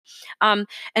And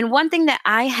one thing that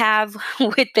I have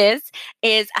with this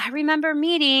is I remember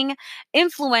meeting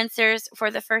influencers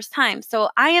for the first time. So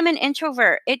I am an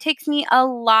introvert. It takes me a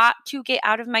lot to get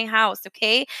out of my house.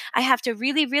 Okay. I have to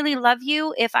really, really love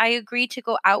you if I agree to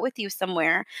go out with you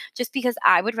somewhere, just because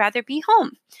I would rather be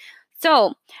home.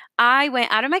 So I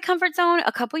went out of my comfort zone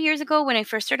a couple years ago when I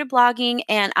first started blogging,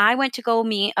 and I went to go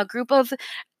meet a group of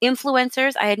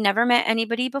influencers. I had never met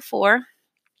anybody before.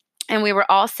 And we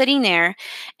were all sitting there,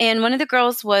 and one of the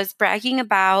girls was bragging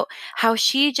about how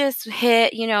she just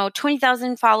hit,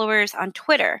 20,000 followers on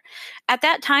Twitter. At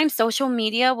that time, social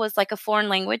media was like a foreign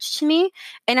language to me,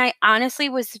 and I honestly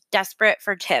was desperate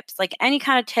for tips, like any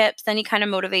kind of tips, any kind of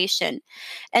motivation.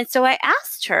 And so I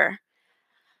asked her,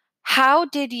 how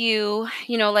did you,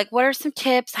 like, what are some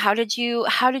tips? How did you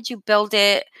build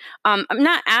it? I'm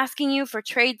not asking you for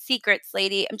trade secrets,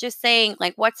 lady. I'm just saying,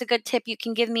 like, what's a good tip you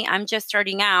can give me? I'm just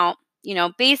starting out,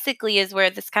 basically is where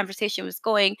this conversation was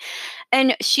going.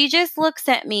 And she just looks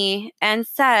at me and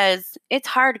says, it's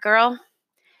hard, girl.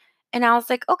 And I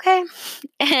was like, okay.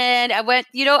 And I went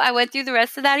through the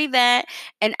rest of that event,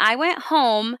 and I went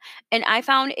home and I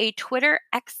found a Twitter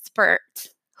expert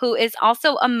who is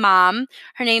also a mom.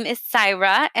 Her name is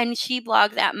Syra, and she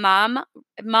blogs at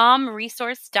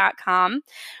momresource.com,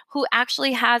 who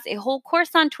actually has a whole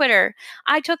course on Twitter.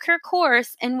 I took her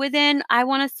course, and within, I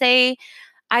want to say,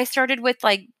 I started with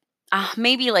like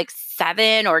maybe like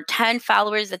 7 or 10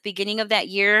 followers at the beginning of that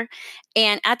year.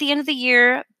 And at the end of the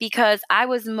year, because I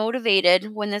was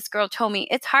motivated when this girl told me,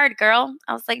 it's hard, girl.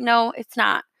 I was like, no, it's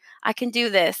not. I can do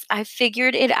this. I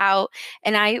figured it out.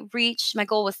 And my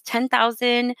goal was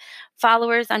 10,000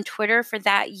 followers on Twitter for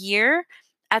that year.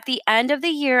 At the end of the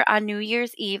year on New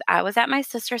Year's Eve, I was at my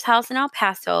sister's house in El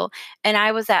Paso, and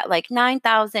I was at like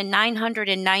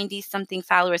 9,990 something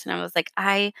followers. And I was like,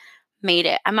 I made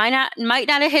it. I might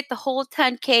not have hit the whole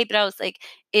 10K, but I was like,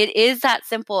 it is that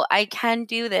simple. I can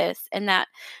do this. And that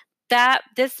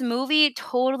this movie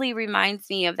totally reminds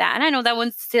me of that. And I know that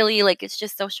one's silly, like it's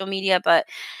just social media, but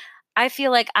I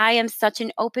feel like I am such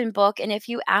an open book. And if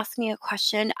you ask me a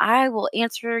question, I will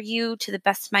answer you to the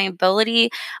best of my ability.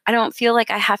 I don't feel like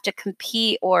I have to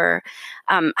compete or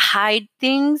hide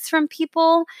things from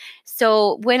people.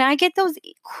 So when I get those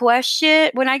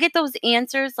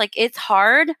answers, like it's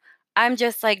hard, I'm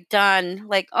just like done.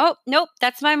 Like, oh, nope,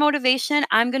 that's my motivation.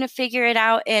 I'm going to figure it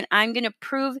out, and I'm going to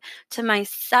prove to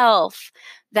myself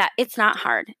that it's not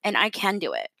hard and I can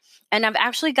do it. And I've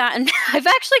actually gotten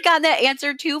that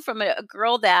answer too from a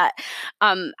girl that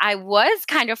I was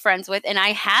kind of friends with, and I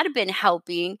had been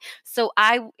helping. So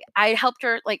I helped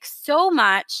her like so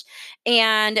much.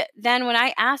 And then when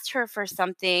I asked her for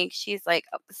something, she's like,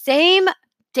 "Oh, same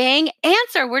dang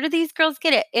answer. Where do these girls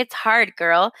get it? It's hard,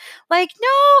 girl." Like, no,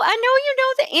 I know you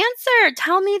know the answer.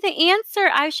 Tell me the answer.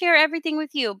 I share everything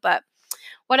with you. But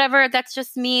whatever, that's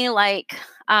just me, like,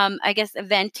 I guess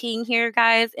venting here,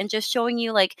 guys, and just showing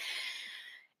you like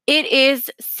it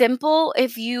is simple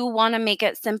if you want to make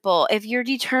it simple. If you're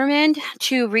determined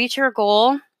to reach your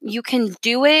goal, you can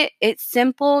do it. It's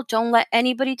simple. Don't let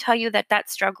anybody tell you that that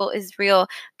struggle is real,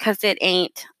 because it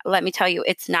ain't. Let me tell you,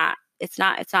 it's not. It's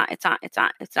not. It's not. It's not. It's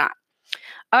not. It's not.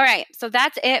 All right. So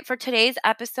that's it for today's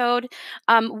episode.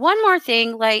 One more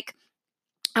thing, like,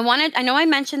 I know I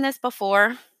mentioned this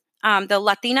before. The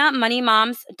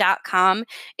LatinaMoneyMoms.com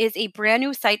is a brand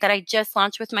new site that I just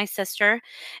launched with my sister.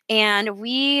 And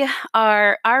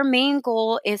our main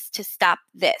goal is to stop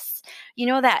this. You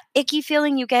know, that icky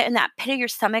feeling you get in that pit of your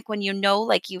stomach when you know,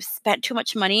 like, you've spent too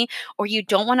much money, or you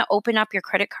don't want to open up your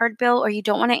credit card bill, or you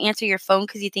don't want to answer your phone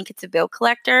because you think it's a bill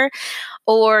collector,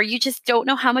 or you just don't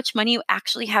know how much money you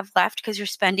actually have left because your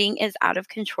spending is out of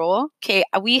control. Okay,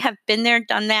 we have been there,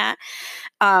 done that.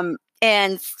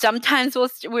 And sometimes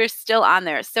we're still on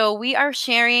there. So we are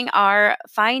sharing our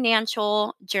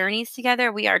financial journeys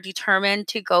together. We are determined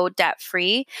to go debt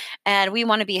free, and we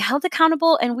want to be held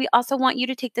accountable. And we also want you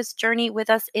to take this journey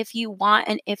with us if you want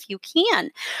and if you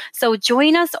can. So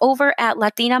join us over at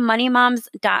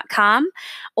LatinaMoneyMoms.com,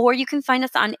 or you can find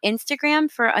us on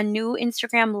Instagram for a new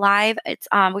Instagram live. It's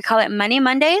we call it Money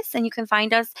Mondays, and you can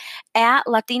find us at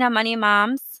Latina Money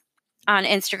Moms on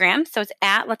Instagram. So it's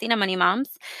at Latina Money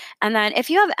Moms. And then if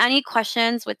you have any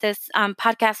questions with this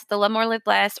podcast, the Love More Live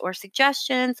Blessed, or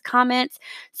suggestions, comments,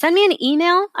 send me an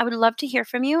email. I would love to hear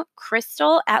from you,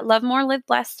 Crystal at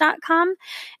lovemoreliveblessed.com.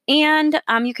 And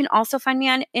you can also find me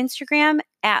on Instagram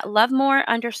at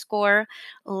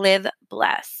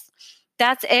lovemore_livebless.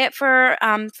 That's it for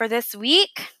this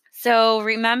week. So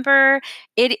remember,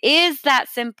 it is that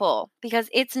simple because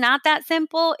it's not that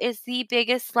simple is the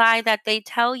biggest lie that they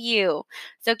tell you.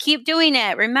 So keep doing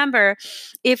it. Remember,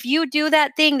 if you do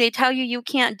that thing they tell you you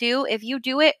can't do, if you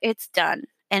do it, it's done.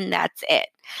 And that's it.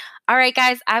 All right,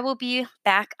 guys, I will be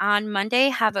back on Monday.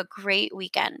 Have a great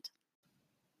weekend.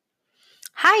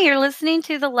 Hi, you're listening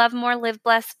to the Love More, Live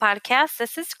Blessed podcast.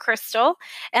 This is Crystal,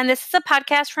 and this is a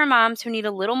podcast for moms who need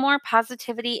a little more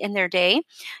positivity in their day.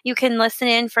 You can listen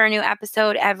in for a new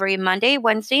episode every Monday,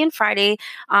 Wednesday, and Friday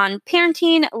on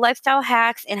parenting, lifestyle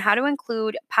hacks, and how to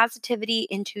include positivity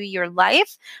into your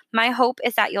life. My hope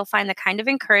is that you'll find the kind of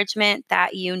encouragement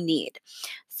that you need.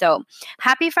 So,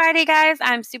 happy Friday, guys.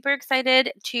 I'm super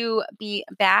excited to be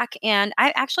back, and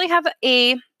I actually have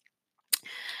a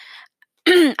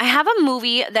I have a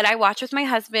movie that I watch with my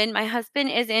husband. My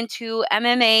husband is into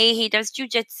MMA, he does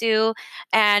jujitsu,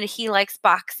 and he likes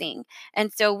boxing.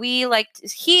 And so he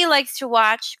likes to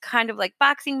watch kind of like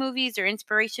boxing movies or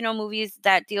inspirational movies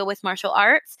that deal with martial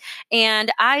arts.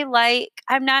 And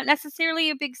I'm not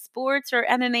necessarily a big sports or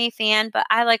MMA fan, but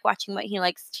I like watching what he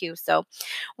likes too. So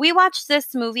we watched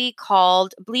this movie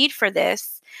called Bleed for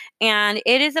This, and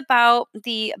it is about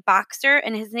the boxer,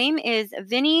 and his name is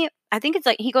Vinny. I think it's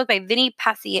like he goes by Vinny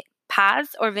Paz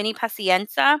or Vinny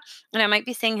Pacienza, and I might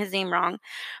be saying his name wrong,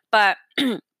 but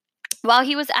while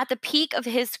he was at the peak of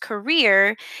his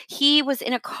career, he was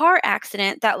in a car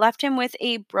accident that left him with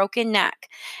a broken neck.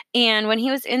 And when he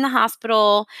was in the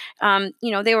hospital,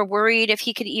 they were worried if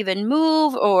he could even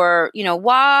move or,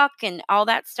 walk and all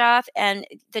that stuff. And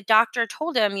the doctor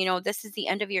told him, this is the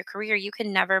end of your career. You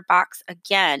can never box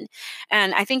again.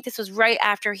 And I think this was right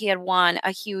after he had won a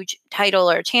huge title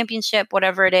or championship,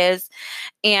 whatever it is.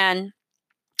 And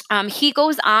he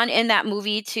goes on in that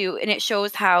movie and it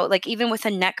shows how, like, even with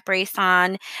a neck brace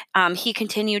on, he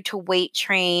continued to weight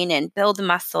train and build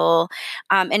muscle.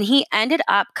 And he ended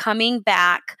up coming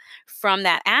back from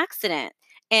that accident.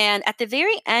 And at the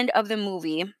very end of the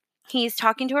movie, he's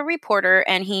talking to a reporter,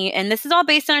 and this is all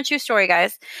based on a true story,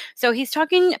 guys. So he's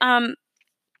talking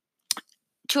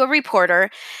to a reporter,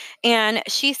 and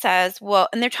she says, well,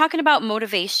 and they're talking about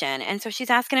motivation. And so she's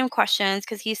asking him questions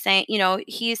because he's saying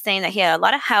that he had a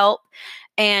lot of help.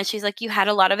 And she's like, you had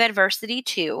a lot of adversity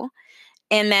too.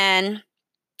 And then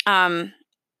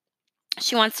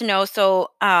she wants to know, so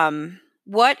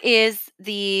what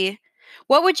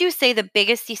would you say the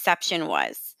biggest deception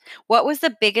was? What was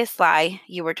the biggest lie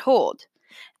you were told?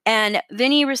 And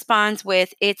Vinny responds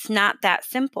with, it's not that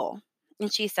simple.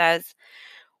 And she says,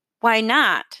 why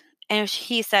not? And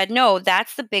he said, no,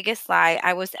 that's the biggest lie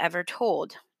I was ever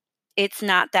told. It's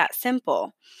not that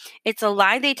simple. It's a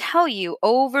lie they tell you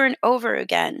over and over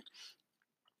again.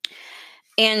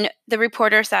 And the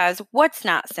reporter says, what's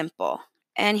not simple?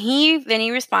 And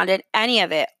Vinny responded, any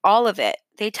of it, all of it.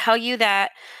 They tell you that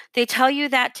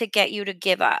to get you to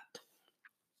give up.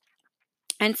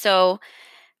 And so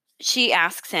she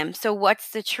asks him, so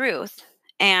what's the truth?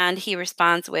 And he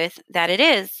responds with, that it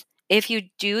is. If you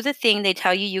do the thing they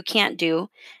tell you you can't do,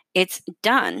 it's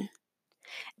done.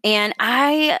 And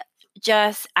I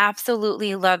just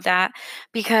absolutely love that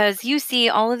because you see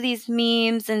all of these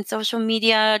memes and social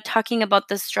media talking about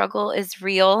the struggle is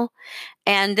real.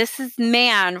 And this is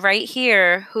man right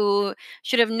here who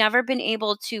should have never been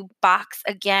able to box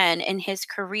again in his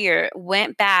career,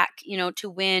 went back, to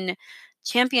win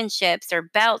championships or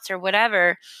belts or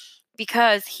whatever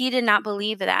because he did not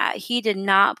believe that. He did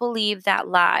not believe that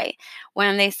lie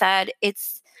when they said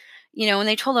when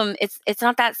they told him it's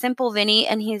not that simple, Vinny,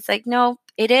 and he's like, no,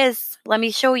 it is. Let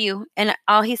me show you. And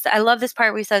all he said, I love this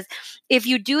part where he says, if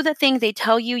you do the thing they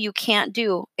tell you you can't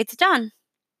do, it's done.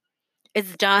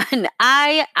 It's done.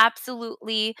 I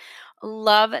absolutely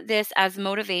love this as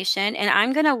motivation. And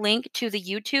I'm going to link to the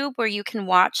YouTube where you can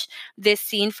watch this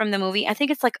scene from the movie. I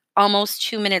think it's like almost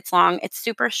 2 minutes long. It's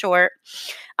super short.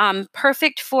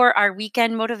 Perfect for our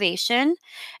weekend motivation.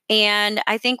 And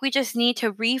I think we just need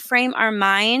to reframe our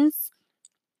minds.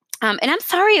 And I'm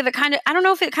sorry if I don't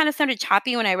know if it kind of sounded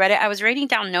choppy when I read it. I was writing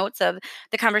down notes of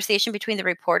the conversation between the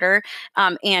reporter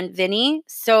and Vinny.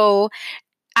 So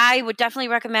I would definitely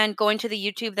recommend going to the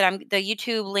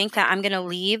YouTube link that I'm going to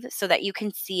leave so that you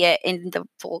can see it in the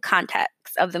full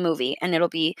context of the movie, and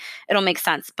it'll make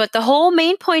sense. But the whole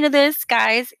main point of this,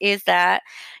 guys, is that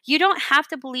you don't have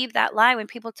to believe that lie when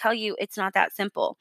people tell you it's not that simple.